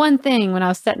 there's this one thing when I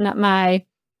was setting up my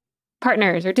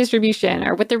partners or distribution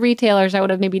or with the retailers, I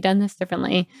would have maybe done this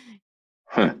differently.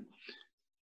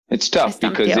 It's tough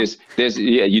because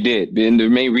you did. And the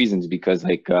main reasons, because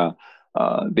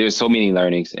there's so many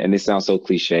learnings, and this sounds so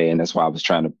cliche, and that's why I was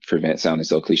trying to prevent sounding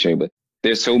so cliche, but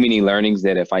there's so many learnings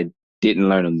that if I didn't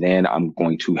learn them then, I'm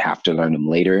going to have to learn them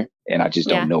later, and I just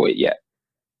don't know it yet.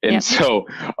 And so,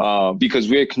 because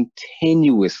we're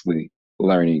continuously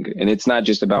learning, and it's not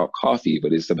just about coffee,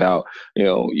 but it's about,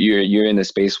 you're in a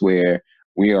space where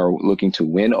we are looking to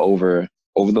win over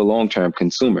the long-term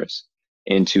consumers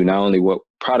into not only what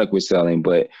product we're selling,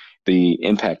 but the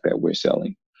impact that we're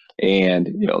selling. And,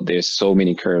 there's so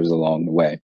many curves along the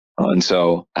way. And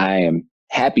so I am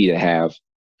happy to have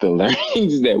the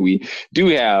learnings that we do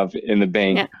have in the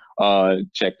bank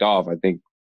checked off. I think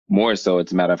more so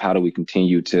it's a matter of how do we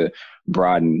continue to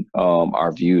broaden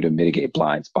our view to mitigate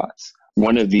blind spots.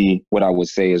 What I would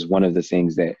say is one of the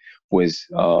things that was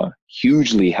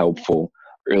hugely helpful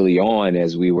early on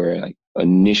as we were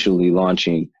initially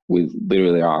launching with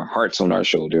literally our hearts on our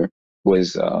shoulder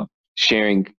was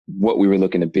sharing what we were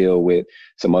looking to build with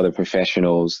some other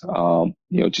professionals,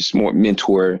 just more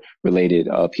mentor related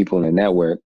people in the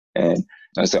network. And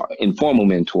I said informal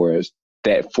mentors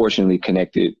that fortunately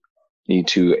connected me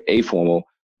to a formal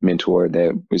mentor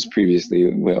that was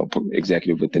previously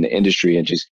executive within the industry, and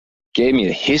just gave me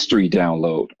a history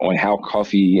download on how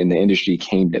coffee in the industry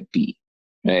came to be.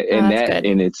 And that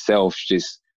in itself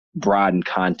just broadened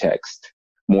context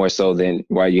more so than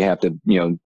why you have to,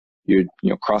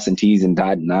 you're crossing T's and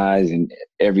dotting I's in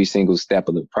every single step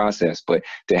of the process, but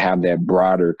to have that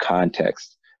broader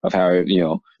context of how,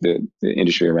 the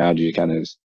industry around you kind of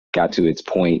got to its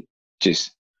point,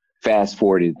 just fast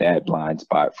forwarded that blind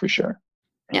spot for sure.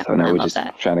 Yeah, so now we're just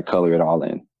trying to color it all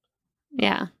in.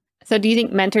 Yeah. So do you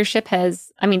think mentorship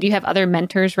do you have other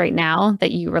mentors right now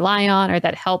that you rely on or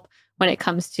that help when it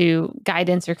comes to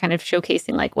guidance or kind of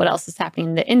showcasing what else is happening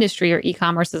in the industry or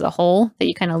e-commerce as a whole that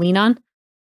you kind of lean on?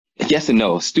 Yes and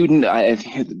no.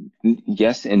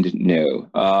 Yes and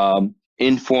no.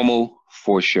 Informal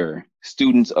for sure.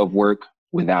 Students of work,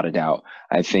 without a doubt.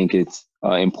 I think it's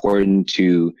important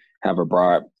to have a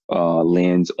broad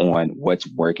lens on what's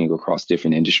working across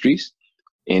different industries,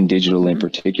 in digital in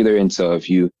particular. And so if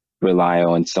you rely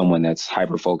on someone that's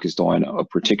hyper-focused on a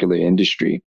particular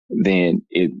industry, then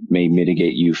it may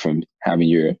mitigate you from having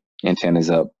your antennas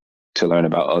up to learn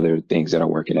about other things that are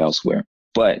working elsewhere.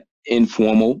 But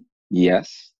informal,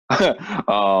 yes.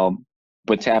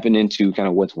 But tapping into kind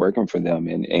of what's working for them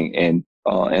and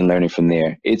learning from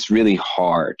there. It's really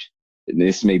hard.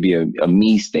 This may be a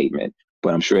me statement,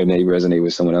 but I'm sure it may resonate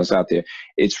with someone else out there.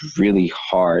 It's really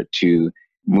hard to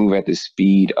move at the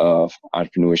speed of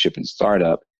entrepreneurship and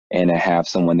startup and to have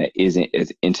someone that isn't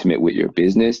as intimate with your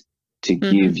business to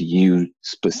give you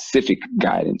specific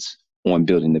guidance on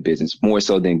building the business, more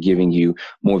so than giving you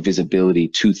more visibility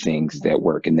to things that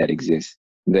work and that exist.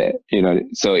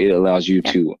 So it allows you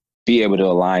to be able to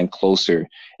align closer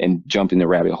and jump in the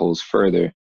rabbit holes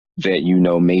further that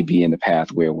may be in the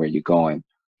path where you're going.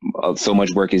 So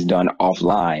much work is done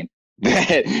offline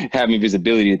that having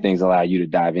visibility to things allow you to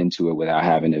dive into it without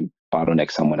having to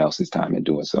bottleneck someone else's time in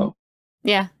doing so.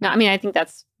 Yeah. No, I mean, I think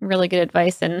that's really good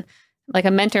advice. And like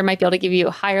a mentor might be able to give you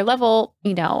higher level,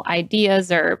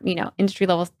 ideas or, industry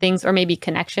level things or maybe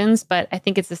connections. But I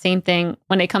think it's the same thing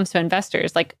when it comes to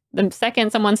investors. Like the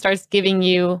second someone starts giving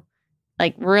you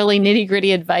like really nitty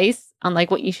gritty advice on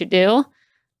like what you should do,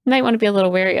 you might want to be a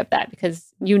little wary of that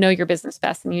because you know your business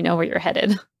best and you know where you're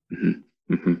headed.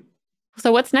 Mm-hmm. Mm-hmm.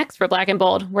 So what's next for Black and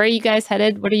Bold? Where are you guys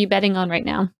headed? What are you betting on right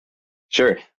now?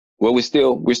 Sure. Well, we're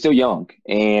still young,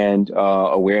 and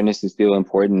awareness is still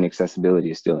important, and accessibility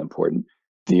is still important.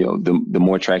 The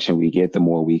more traction we get, the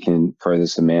more we can further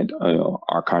cement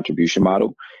our contribution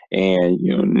model. And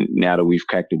now that we've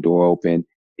cracked the door open,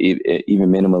 even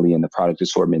minimally in the product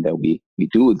assortment that we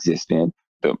do exist in,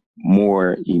 the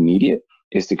more immediate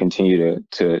is to continue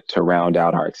to round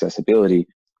out our accessibility,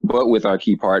 but with our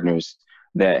key partners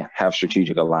that have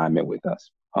strategic alignment with us.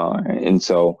 And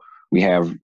so we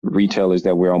have retailers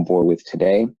that we're on board with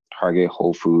today: Target,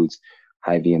 Whole Foods,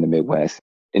 Hy-Vee in the Midwest.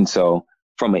 And so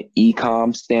from an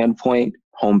e-com standpoint,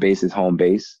 home base is home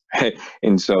base.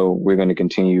 And so we're going to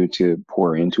continue to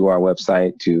pour into our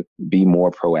website to be more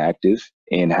proactive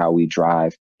in how we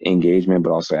drive engagement,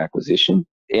 but also acquisition.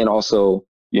 And also,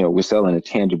 we're selling a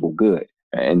tangible good.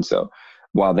 And so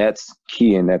while that's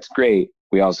key and that's great,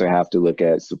 we also have to look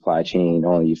at supply chain,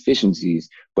 not only efficiencies,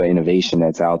 but innovation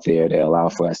that's out there to allow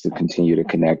for us to continue to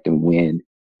connect and win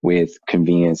with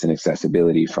convenience and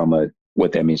accessibility from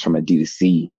what that means from a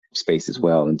D2C space as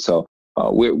well. And so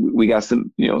we got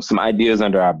some ideas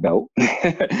under our belt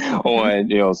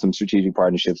on, some strategic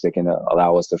partnerships that can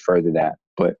allow us to further that.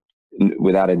 But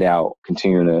without a doubt,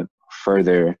 continuing to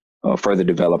further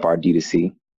develop our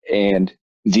D2C. And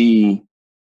the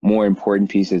more important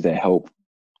pieces that help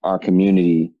our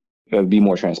community be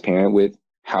more transparent with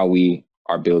how we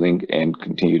are building and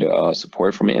continue to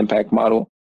support from an impact model,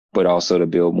 but also to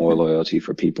build more loyalty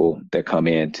for people that come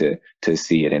in to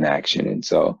see it in action. And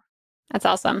so that's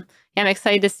awesome. Yeah, I'm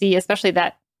excited to see, especially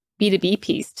that B2B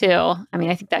piece too. I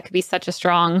mean, I think that could be such a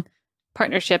strong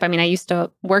partnership. I mean, I used to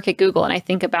work at Google and I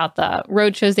think about the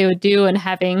road shows they would do and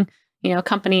having,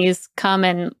 companies come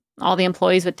and all the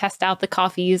employees would test out the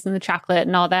coffees and the chocolate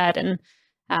and all that. And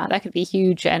that could be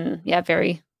huge and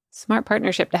very smart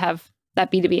partnership to have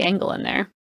that B2B angle in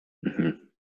there.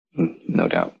 Mm-hmm. No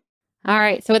doubt. All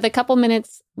right. So with a couple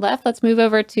minutes left, let's move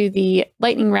over to the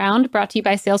lightning round brought to you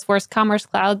by Salesforce Commerce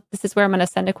Cloud. This is where I'm going to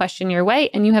send a question your way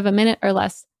and you have a minute or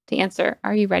less to answer.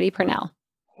 Are you ready, Pernell?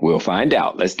 We'll find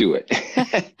out. Let's do it.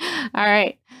 All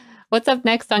right. What's up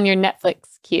next on your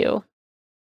Netflix queue?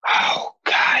 Oh,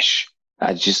 gosh.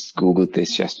 I just Googled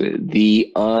this yesterday.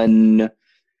 The Undoing?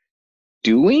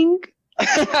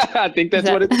 I think that's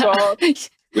what it's called.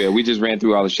 Yeah, we just ran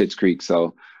through all of Schitt's Creek,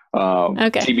 so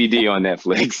okay. TBD on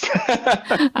Netflix.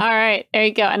 All right, there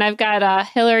you go. And I've got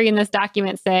Hillary in this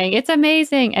document saying it's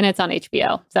amazing, and it's on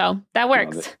HBO, so that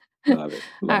works. Love it.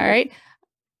 All right.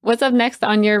 What's up next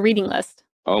on your reading list?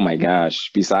 Oh my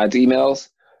gosh! Besides emails?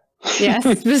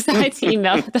 Yes, besides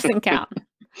email, it doesn't count.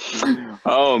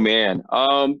 Oh man,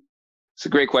 it's a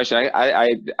great question.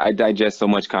 I digest so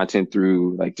much content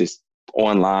through like just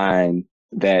online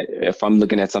that if I'm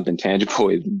looking at something tangible,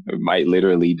 it might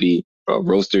literally be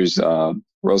Roasters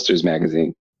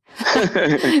magazine.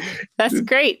 That's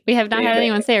great. We have not had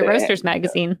anyone say a Roasters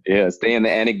magazine. Yeah, stay in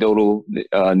the anecdotal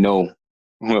know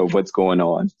what's going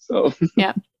on. So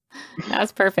yeah,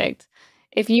 that's perfect.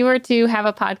 If you were to have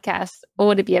a podcast, what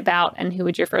would it be about and who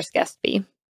would your first guest be?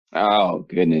 Oh,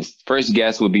 goodness. First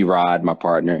guest would be Rod, my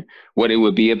partner. What it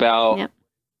would be about, yep.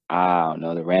 I don't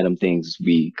know, the random things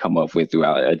we come up with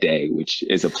throughout a day, which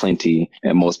is a plenty,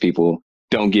 and most people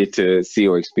don't get to see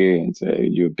or experience.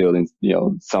 You're building,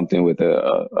 something with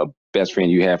a best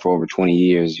friend you had for over 20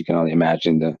 years. You can only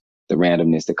imagine the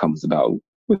randomness that comes about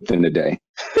within the day.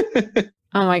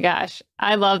 Oh my gosh.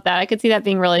 I love that. I could see that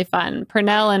being really fun.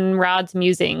 Pernell and Rod's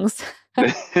musings.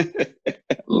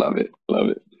 Love it. Love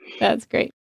it. That's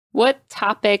great. What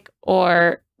topic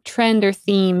or trend or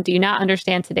theme do you not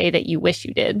understand today that you wish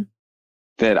you did?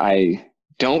 That I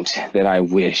don't, that I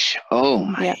wish. Oh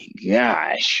my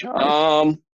gosh.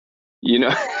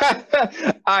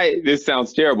 This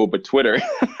sounds terrible, but Twitter.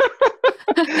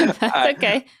 That's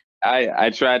okay. I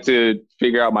tried to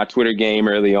figure out my Twitter game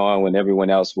early on when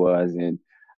everyone else was, and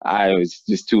I was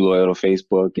just too loyal to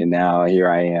Facebook. And now here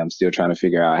I am still trying to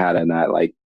figure out how to not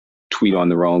tweet on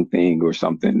the wrong thing or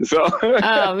something. So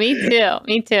oh, me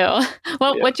too.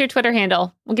 Well, what's your Twitter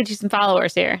handle? We'll get you some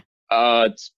followers here.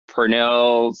 It's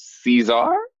Pernell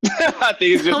Cezar. I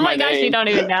think it's just my name. Oh my gosh, you don't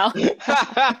even know.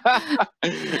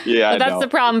 Yeah, but that's the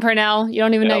problem, Pernell. You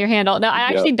don't even know your handle. No, I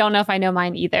actually don't know if I know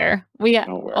mine either.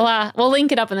 We'll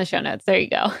link it up in the show notes. There you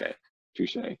go. Okay.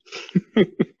 Touche. All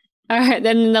right.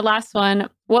 Then the last one,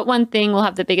 what one thing will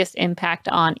have the biggest impact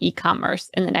on e-commerce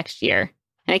in the next year?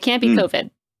 And it can't be COVID.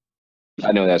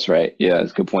 I know that's right. Yeah,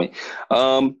 that's a good point.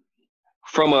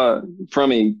 From a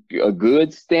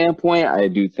goods standpoint, I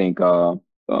do think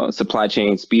supply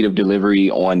chain, speed of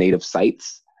delivery on native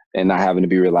sites and not having to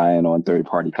be relying on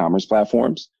third-party commerce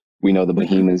platforms. We know the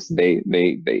behemoths, they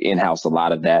in-house a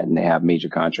lot of that, and they have major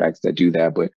contracts that do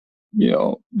that. But,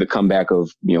 the comeback of,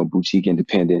 boutique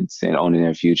independence and owning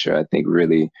their future, I think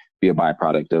really be a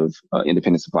byproduct of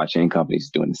independent supply chain companies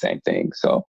doing the same thing.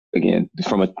 So again,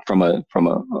 from a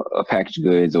packaged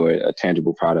goods or a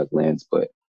tangible product lens, but,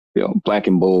 Black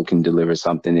and Bold can deliver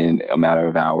something in a matter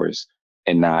of hours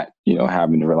and not,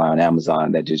 having to rely on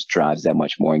Amazon that just drives that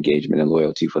much more engagement and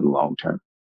loyalty for the long term.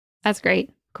 That's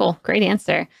great. Cool. Great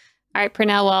answer. All right,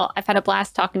 Pernell, well, I've had a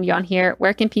blast talking to you on here.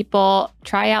 Where can people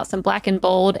try out some Black and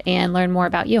Bold and learn more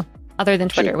about you other than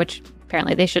Twitter, which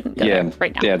apparently they shouldn't go there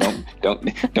right now? Yeah, don't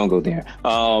go there.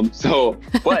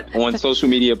 But on social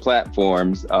media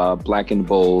platforms, Black and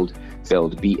Bold,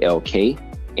 spelled BLK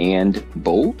and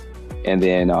Bold. And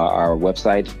then our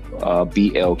website,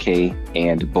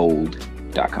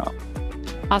 blkandbold.com.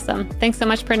 Awesome. Thanks so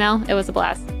much, Pernell. It was a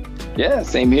blast. Yeah,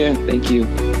 same here. Thank you.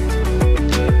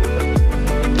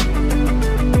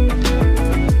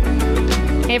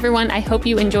 Hey everyone, I hope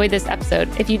you enjoyed this episode.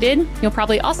 If you did, you'll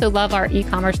probably also love our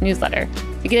e-commerce newsletter.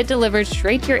 To get it delivered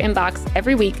straight to your inbox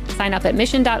every week, sign up at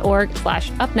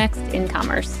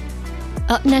mission.org/upnextincommerce.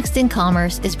 Up Next in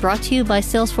Commerce is brought to you by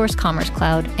Salesforce Commerce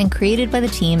Cloud and created by the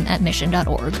team at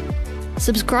mission.org.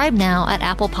 Subscribe now at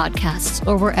Apple Podcasts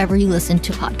or wherever you listen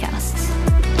to podcasts.